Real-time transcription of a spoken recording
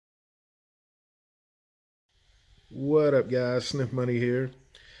What up, guys? Sniff Money here.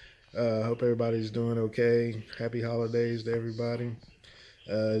 Hope everybody's doing okay. Happy holidays to everybody.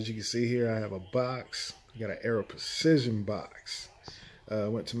 As you can see here, I have a box. I got an Aero Precision box.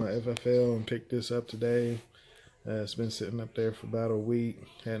 Went to my FFL and picked this up today. It's been sitting up there for about a week.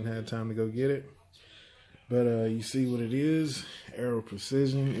 Hadn't had time to go get it. But you see what it is. Aero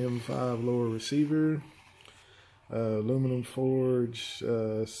Precision M5 lower receiver. Aluminum forge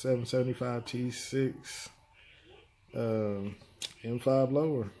 775 T6. M5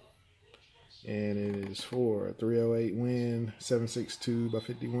 lower, and it is for a 308 wind, 762 by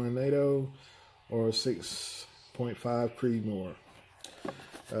 51 NATO, or 6.5 Creedmoor.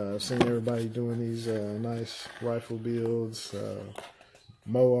 I've seen everybody doing these nice rifle builds,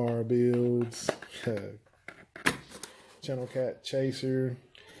 MOR builds, Channel Cat Chaser,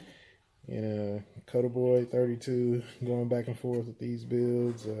 and Coda Boy 32 going back and forth with these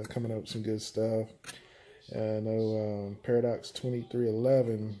builds, coming up with some good stuff. I know Paradox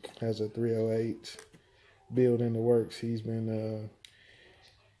 2311 has a 308 build in the works. He's been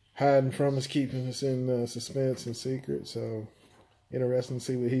hiding from us, keeping us in suspense and secret. So interesting to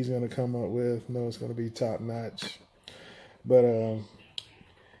see what he's going to come up with. I know it's going to be top notch. But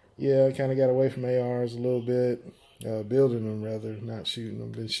yeah, I kind of got away from ARs a little bit, building them rather, not shooting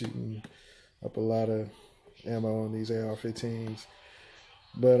them. Been shooting up a lot of ammo on these AR-15s.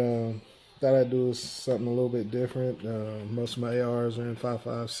 But thought I'd do something a little bit different. Most of my ARs are in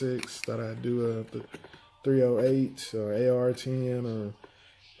 5.56. Thought I'd do a 308 or AR-10 or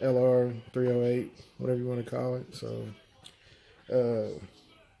LR 308, whatever you want to call it. So,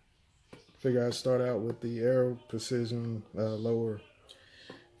 figure I'd start out with the Aero Precision lower.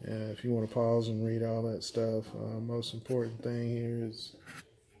 And if you want to pause and read all that stuff, most important thing here is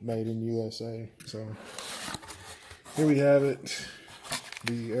made in USA. So, here we have it.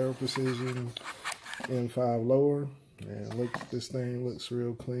 The Aero Precision M5 lower, and look, this thing looks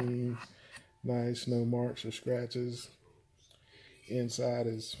real clean, nice, no marks or scratches. Inside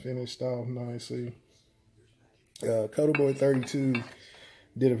is finished off nicely. Coda Boy 32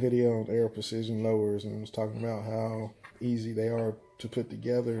 did a video on Aero Precision lowers and was talking about how easy they are to put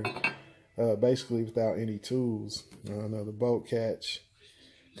together, basically without any tools. Now the bolt catch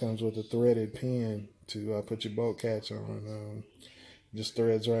comes with a threaded pin to put your bolt catch on. Just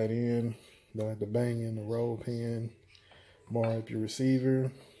threads right in. Don't have to bang in the roll pin. Bar up your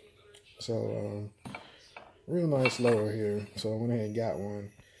receiver. So, real nice lower here. So I went ahead and got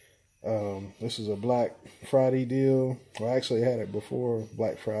one. This is a Black Friday deal. Well, I actually had it before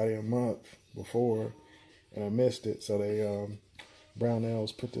Black Friday, a month before, and I missed it. So they,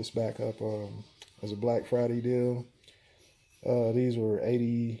 Brownells put this back up as a Black Friday deal. These were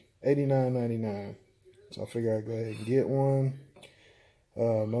 $89.99. So I figured I'd go ahead and get one.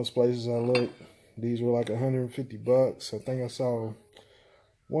 Most places I looked, these were like 150 bucks. I think I saw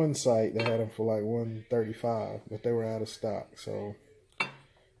one site that had them for like 135, but they were out of stock. So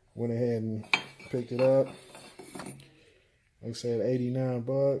went ahead and picked it up. Like I said, 89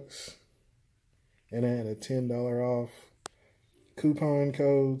 bucks, and I had a $10 off coupon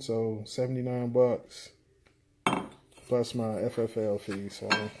code, so 79 bucks plus my FFL fee. So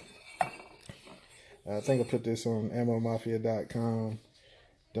I think I put this on ammomafia.com.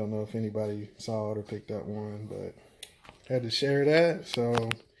 Don't know if anybody saw it or picked up one, but had to share that. So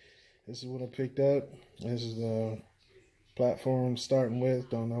this is what I picked up. This is the platform I'm starting with.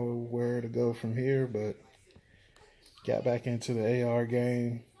 Don't know where to go from here, but got back into the AR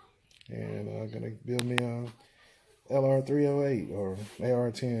game, and I'm gonna build me a LR 308 or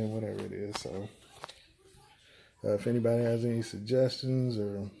AR 10, whatever it is. So if anybody has any suggestions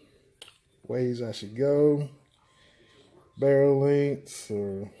or ways I should go, barrel lengths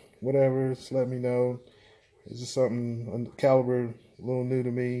or whatever, just let me know. It's just something on the caliber a little new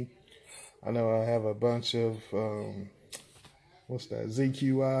to me. I know I have a bunch of what's that,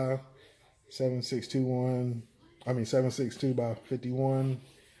 ZQI 762 by 51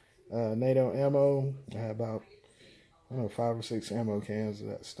 NATO ammo. I have about, I don't know, 5 or 6 ammo cans of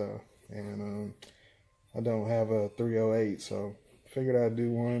that stuff, and I don't have a 308, so figured I'd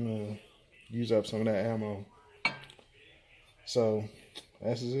do one, use up some of that ammo. So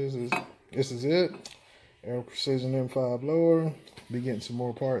this is it. Aero Precision M5 lower. Be getting some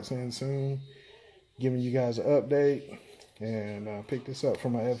more parts in soon. Giving you guys an update. And I picked this up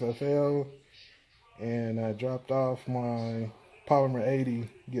from my FFL. And I dropped off my Polymer 80.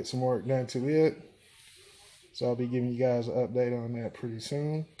 Get some work done to it. So I'll be giving you guys an update on that pretty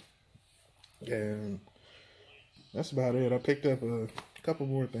soon. And that's about it. I picked up a couple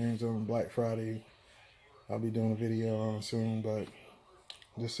more things on Black Friday. I'll be doing a video on soon, but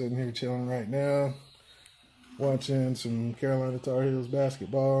just sitting here chilling right now. watching some Carolina Tar Heels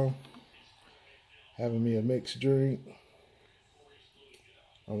basketball, having me a mixed drink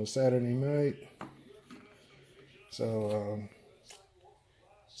on a Saturday night. So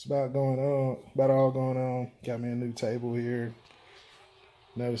it's about all going on. Got me a new table here.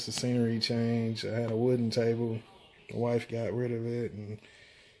 Noticed the scenery change. I had a wooden table. My wife got rid of it and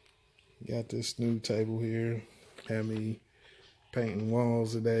got this new table here. Had me painting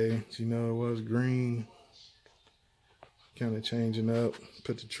walls today. You know, it was green. Kind of changing up.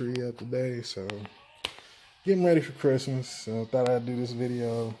 Put the tree up today. So getting ready for Christmas. So I thought I'd do this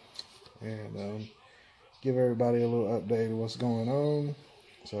video and give everybody a little update of what's going on.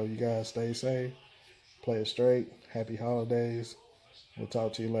 So you guys stay safe. Play it straight. Happy holidays. We'll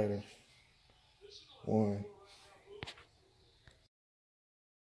talk to you later. 1.